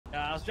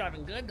I was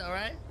driving good, all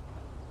right?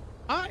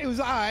 It was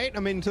all right. I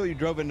mean, until you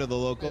drove into the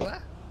local. Wait,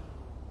 what?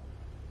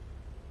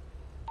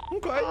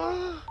 Okay.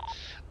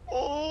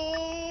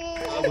 Oh.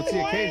 What's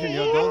the occasion?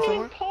 You're going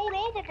somewhere? Pulled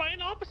over by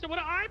an officer with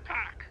an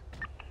iPack.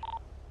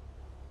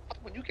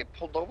 When you get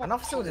pulled over, An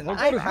officer with an Well,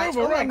 go to iPad. Hoover,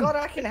 Oh my run. god,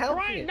 I can help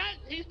Right, you.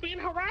 he's being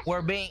harassed.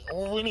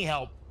 We need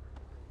help.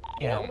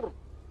 Yeah.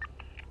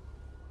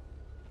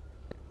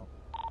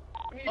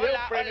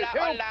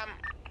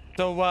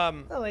 So,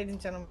 Oh, ladies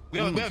and gentlemen. We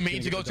have a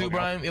meeting to go to,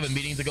 Brian. We have a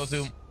meeting to go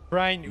to.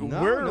 Brian,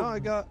 No, I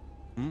got.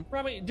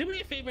 Ramee, do me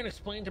a favor and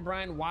explain to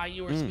Brian why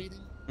you were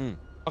speeding.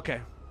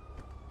 okay.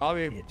 I'll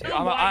be. Tell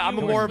him why I'm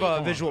you more were of a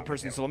speeding. visual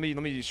person, so let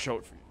me just show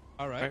it for you.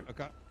 All right. Right.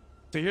 Okay.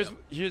 So here's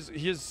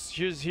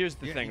the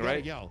thing, you gotta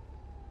right? Yell.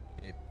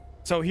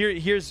 So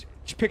here's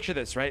picture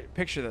this, right?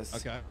 Picture this.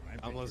 Okay.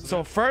 I'm listening.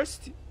 So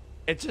first,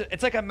 it's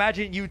like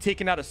imagine you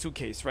taking out a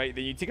suitcase, right?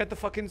 Then you take out the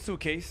fucking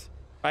suitcase,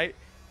 right?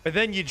 But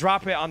then you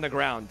drop it on the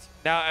ground.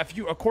 Now, if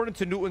you, according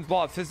to Newton's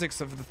law of physics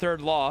of the third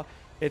law,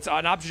 it's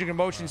an object in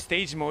motion,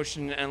 stage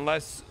motion,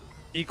 unless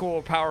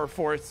equal power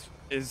force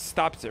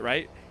stops it,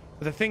 right?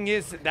 But the thing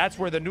is, that's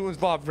where the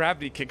Newton's law of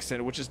gravity kicks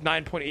in, which is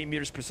 9.8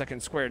 meters per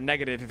second squared,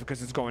 negative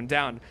because it's going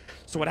down.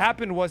 So what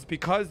happened was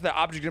because the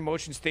object in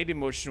motion stayed in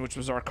motion, which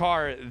was our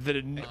car,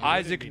 the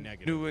Isaac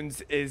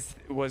Newton's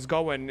was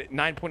going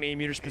 9.8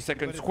 meters per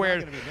second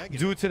squared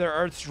due to the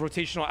Earth's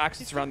rotational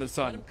axis around the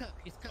sun. Oh,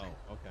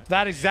 okay.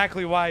 That's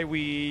exactly why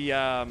we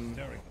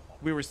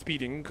were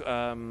speeding.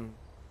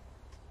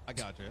 I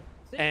got you.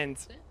 And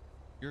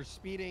You're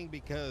speeding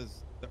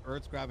because the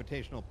Earth's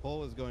gravitational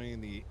pull is going in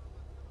the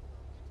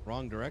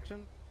wrong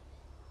direction?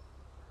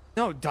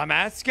 no,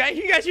 dumbass guy,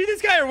 you guys hear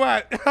this guy or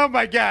what? Oh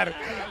my god!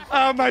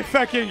 Oh my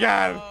fucking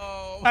god!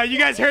 You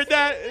guys heard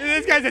that?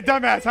 This guy's a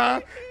dumbass, huh?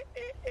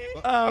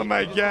 Oh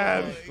my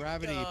god!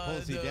 Gravity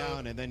pulls you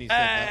down, and then you said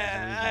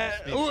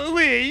that was the reason you're speeding.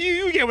 Lee,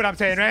 you get what I'm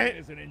saying, right?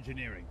 It's an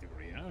engineering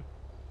degree, huh?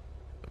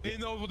 He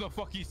knows what the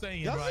fuck he's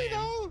saying, Does Brian. he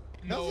know?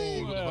 No, Does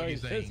he? what the fuck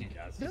he's saying.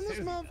 Doesn't this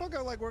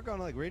motherfucker like work on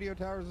like radio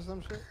towers or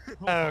some shit?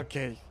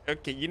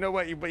 Okay, you know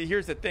what? But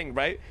here's the thing,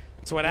 right?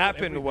 So what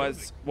happened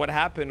was,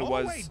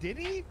 Oh wait, did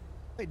he?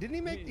 Wait, didn't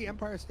he make the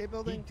Empire State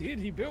Building? He did.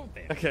 He built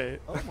that. Okay.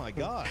 Oh my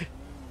god.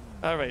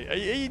 All right, are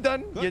you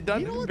done? Good. You're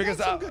done? You know what? Because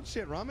That's some good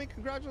shit, Ramee.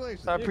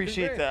 Congratulations. I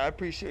appreciate that. I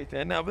appreciate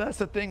that. Now, but that's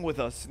the thing with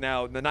us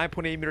now. The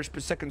 9.8 meters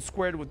per second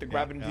squared with the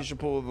gravitational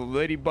pull of the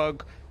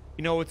ladybug.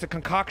 You know, it's a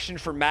concoction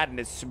for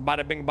madness.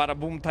 Bada bing, bada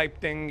boom type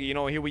thing. You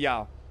know, here we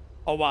are.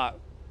 Oh, what?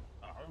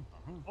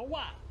 Oh,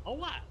 what? Oh,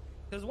 what?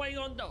 Because what you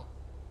gonna do?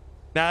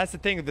 Now, that's the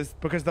thing.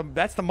 Because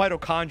that's the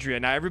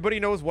mitochondria. Now, everybody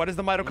knows what is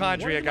the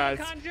mitochondria, What is guys.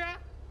 mitochondria?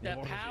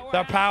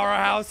 The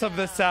powerhouse of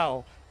the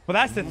cell. Well,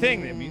 that's the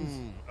thing.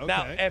 Okay.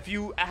 Now, if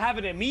you have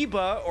an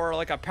amoeba or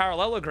like a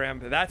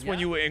parallelogram, that's when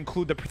you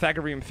include the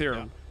Pythagorean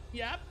theorem.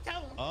 Yep,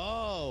 tell him.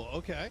 Oh,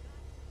 okay.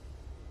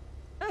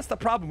 That's the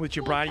problem with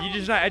you, Brian. You're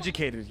just not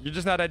educated. You're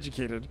just not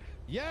educated.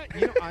 Yeah,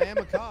 you know, I am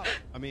a cop.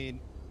 I mean,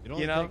 it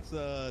only You know?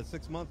 takes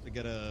 6 months to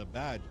get a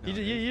badge.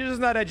 You're just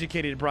not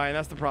educated, Brian.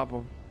 That's the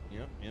problem.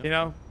 Yep, yep. You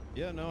know?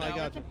 Yeah, no, I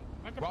got you.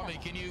 Ramee,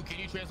 can you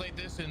translate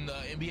this in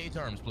NBA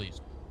terms,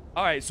 please?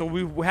 All right, so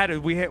we ran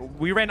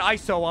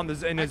ISO on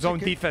in his own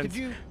defense.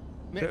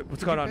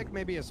 What's going on? Pick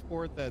maybe a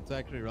sport that's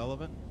actually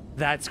relevant.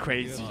 That's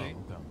crazy. UFC?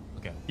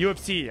 Okay.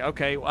 UFC.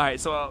 Okay. All right.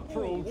 So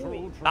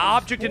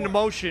object in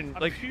motion,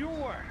 like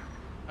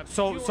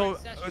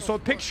so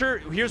picture.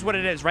 Here's what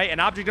it is, right? An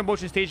object in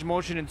motion, stage in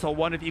motion until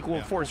one of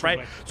equal force,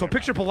 right? So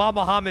picture Bilal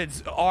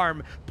Muhammad's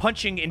arm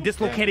punching and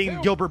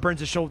dislocating Gilbert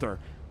Burns' shoulder.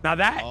 Now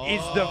that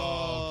is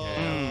the.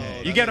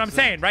 You get what I'm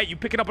saying, right? You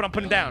pick it up and I'm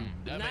putting it down.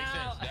 That makes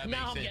sense. That Now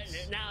makes I'm getting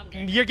sense. it. Now I'm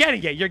getting it. You're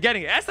getting it. You're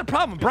getting it. That's the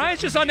problem.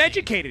 Brian's just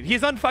uneducated.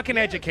 He's unfucking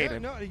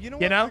educated. No, you know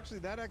You what? know? Actually,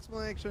 that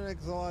explanation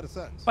makes a lot of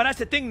sense. But that's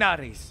the thing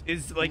nowadays,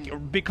 is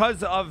like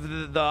because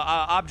of the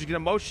object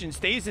in motion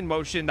stays in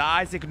motion, the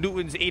Isaac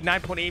Newton's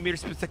 9.8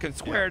 meters per second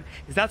squared,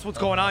 is that's what's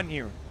going on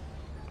here.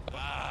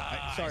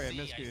 Sorry, I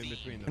missed you in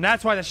between them. And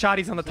that's why the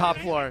shotty's on the top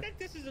floor. I think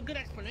this is a good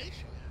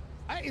explanation.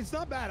 It's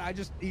not bad.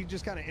 He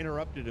just kind of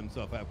interrupted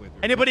himself halfway through.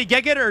 Anybody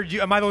get it, or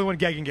am I the only one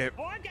gagging it?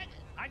 Oh, I get it.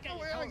 I get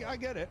it. I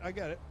get it. I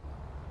get it.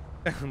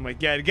 Oh my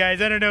god,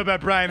 guys, I don't know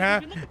about Brian,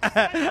 huh? If you look at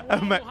the size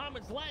of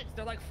Muhammad's legs,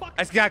 they're like fucking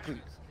Exactly.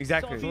 tractors.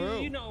 Exactly. So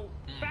if you know,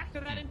 factor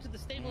that into the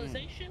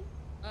stabilization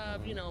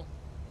of,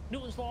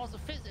 Newton's laws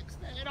of physics,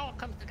 then it all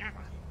comes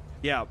together.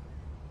 Yeah.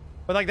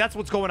 But like that's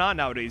what's going on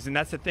nowadays, and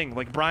that's the thing.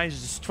 Like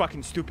Brian's just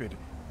fucking stupid,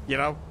 you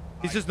know?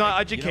 He's just not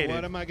educated. You know,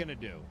 what am I gonna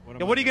do?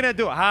 What are you gonna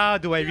do? How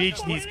do I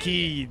reach these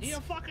kids? You're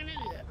a fucking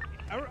idiot.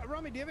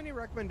 Ramee, do you have any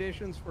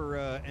recommendations for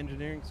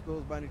engineering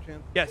schools by any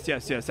chance?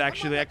 Yes.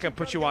 Actually, I can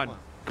put you on.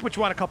 Put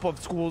you on a couple of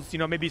schools. You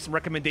know, maybe some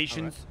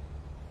recommendations.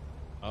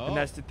 Oh. And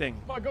that's the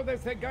thing. Oh my God,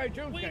 that's that guy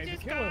Jones We guy.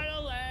 just The got killer.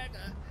 a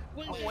ladder.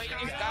 We just We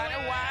just got got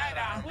a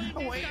ladder. We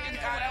just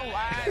got a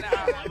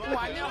ladder.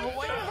 Wonder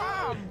who it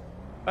from?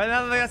 But I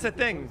don't think that's the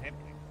thing.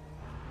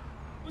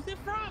 Who's it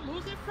from?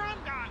 Who's it from,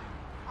 guy?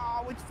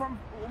 Oh, it's from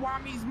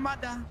Ramee's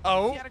mother.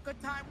 Oh. She had a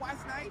good time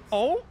last night.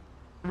 Oh,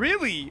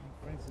 really?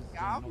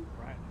 Yeah. Well,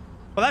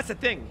 that's the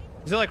thing.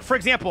 So like, for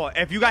example,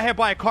 if you got hit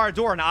by a car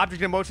door, an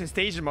object in motion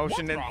stays in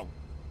motion, and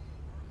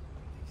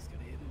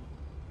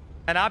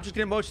an object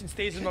in motion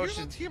stays in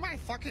motion. Hear my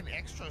fucking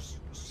extra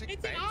sick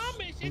It's an face?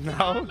 Amish. It's No.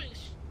 an Amish.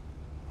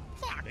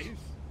 Fuck.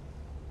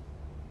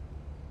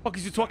 What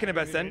is you talking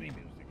about, son?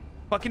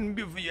 Fucking,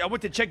 I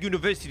went to Czech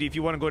University. If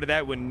you want to go to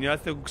that one,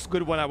 that's the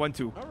good one I went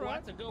to. All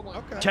right, that's a good one.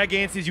 Okay. Czech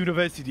Answers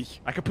University.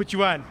 I could put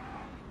you on.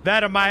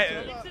 That or my.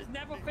 Felix has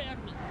never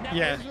failed me. Never.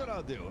 Yeah. Here's what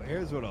I'll do.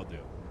 Here's what I'll do.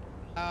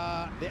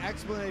 The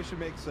explanation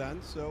makes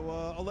sense, so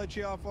I'll let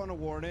you off on a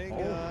warning.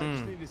 I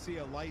just need to see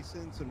a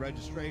license and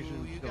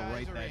registration. you Just gonna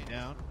guys write are that in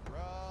down.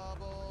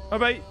 All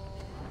right.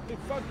 Hey,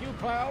 fuck you,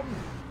 clown.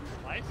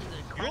 License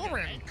and You're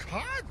credit, in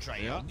car jail.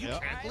 Yeah, You yeah.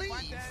 can't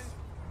leave.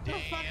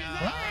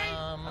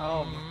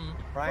 Oh,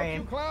 Fuck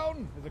Brian. you,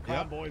 clown. There's a clown,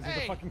 Yep. boys. There's a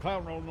Hey. fucking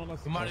clown rolling on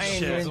us. We might I ain't as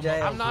doing well show jail.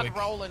 them I'm not quick.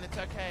 rolling. It's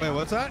okay. Wait,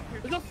 what's that?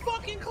 There's a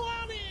fucking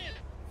clown here.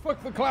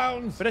 Fuck the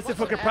clowns. But that's the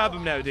fucking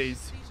problem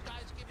nowadays. These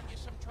guys giving you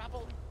some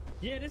trouble?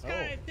 Yeah, this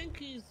guy, Oh. I think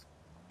he's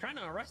trying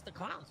to arrest the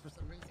clowns for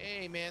some reason.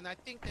 Hey, man, I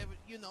think that,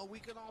 we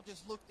can all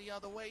just look the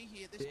other way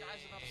here. This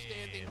guy's an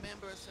upstanding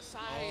member of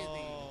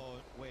society. Oh,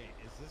 wait,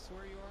 is this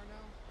where you are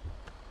now?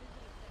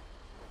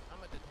 I'm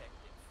a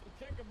detective.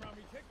 Take him,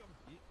 Ramee. Take him.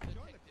 You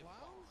joined the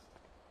clowns?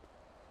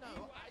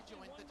 No, I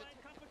joined the One by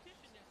detective.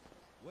 competition yesterday.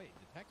 Wait,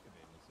 detective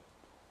agency.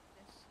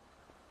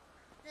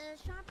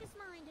 The sharpest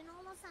mind in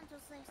all Los Santos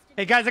lives to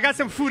Hey guys, I got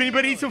some food.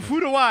 Anybody need some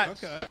food or what?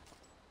 Okay.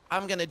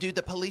 I'm gonna do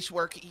the police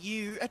work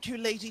you are too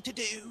lazy to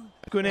do.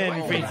 Go ahead,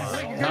 you faces.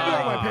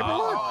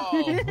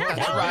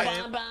 That's right.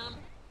 Bam, bam.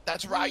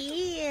 That's right.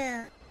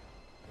 Yeah.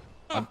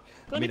 Let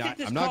I mean, me take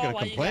this I'm not call going to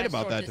while you complain guys about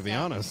sort that, this to be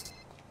out. honest.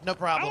 No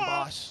problem, Hello.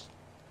 boss.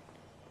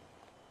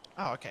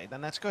 Oh, okay.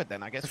 Then that's good.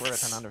 Then I guess we're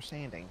at an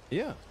understanding.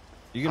 Yeah.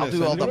 You gonna I'll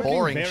do all send the me-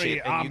 boring very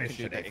shit, and you Amish can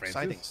do today, the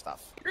exciting Francis.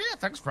 stuff. Yeah,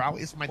 thanks, bro.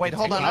 It's my Wait,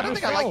 hold on. I don't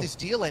think I like Go. this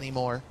deal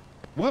anymore.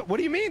 What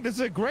do you mean? This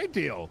is a great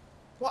deal.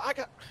 Well, I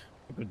got.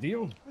 Good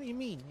deal. What do you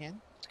mean, man?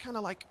 It's kind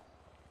of like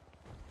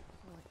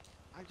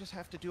I just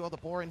have to do all the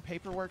boring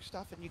paperwork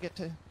stuff, and you get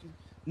to.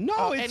 No,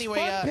 Oh, it's anyway,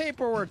 fun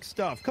paperwork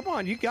stuff. Come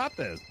on, you got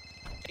this.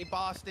 Hey,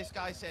 boss. This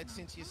guy said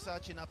since you're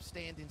such an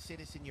upstanding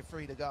citizen, you're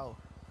free to go.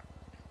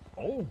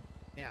 Oh.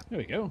 Yeah. There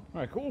we go. All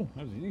right, cool.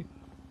 That was easy.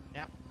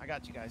 Yeah, I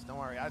got you guys. Don't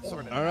worry. I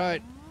sorted. All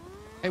right.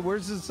 Hey,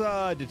 where's this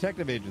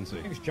detective agency?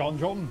 Thanks,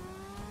 John.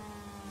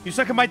 You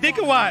sucking my dick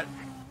or what?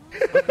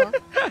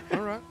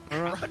 All right.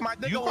 You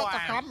want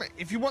the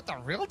if you want the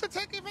real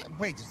detective?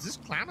 Wait, is this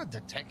clown a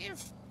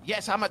detective?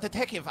 Yes, I'm a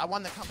detective. I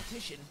won the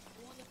competition.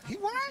 He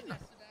won.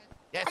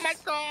 Yes. Oh my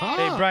god.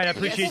 Hey, Brian, I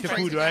appreciate the Yes,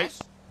 food, right?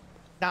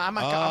 Now I'm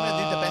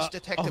gonna do the best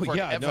detective work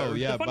yeah, ever. no,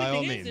 yeah, The funny by all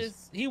thing means.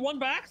 is he won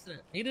by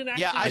accident. He didn't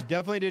actually. Yeah, I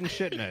definitely didn't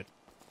shit in it.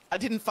 I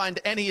didn't find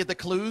any of the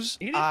clues.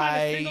 He didn't find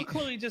a single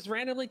clue. He just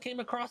randomly came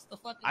across the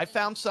fucking. I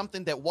found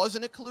something that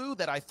wasn't a clue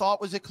that I thought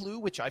was a clue,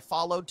 which I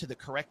followed to the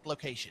correct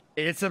location.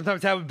 It's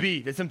sometimes how it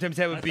be. That's sometimes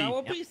how it That's be. how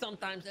it be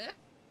sometimes, eh?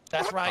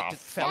 That's right, the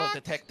fellow fuck?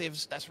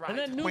 detectives. That's right. And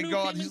then Oh my Nunu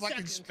god, came he's in like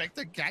second.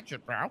 Inspector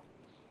Gadget, bro.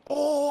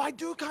 Oh, I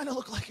do kind of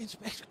look like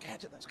Inspector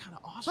Gadget. That's kind of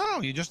awesome.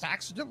 No, you just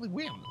accidentally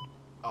win.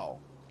 Oh.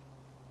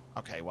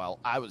 Okay, well,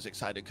 I was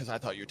excited because I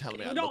thought you were telling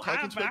me I You look don't like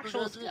have Inspector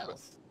actual Gadget.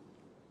 skills.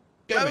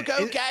 Wait a Go, minute, go,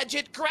 is-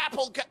 Gadget,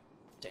 grapple.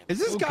 Damn. Is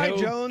this Guy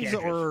Okay, Jones gadget.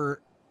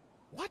 or?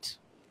 What?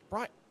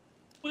 Brian,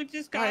 We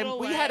just got. Brian,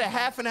 we had a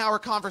half-an-hour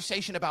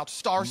conversation about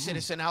Star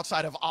Citizen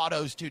outside of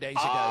Autos 2 days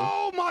ago.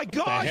 Oh my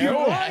God, hell? you're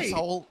Oh, right.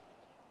 Asshole.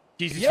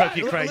 Jesus Yeah,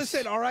 fucking Christ.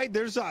 listen, all right,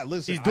 there's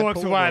listen. These I dogs pulled are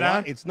over wide, a lot.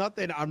 huh? It's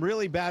nothing. I'm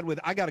really bad with.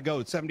 I gotta go.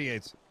 It's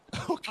 78s.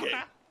 Okay.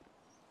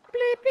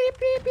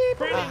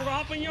 Brandon, we're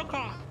hopping your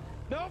car.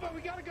 No, but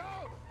we gotta go.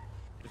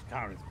 This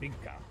car is a big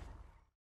car.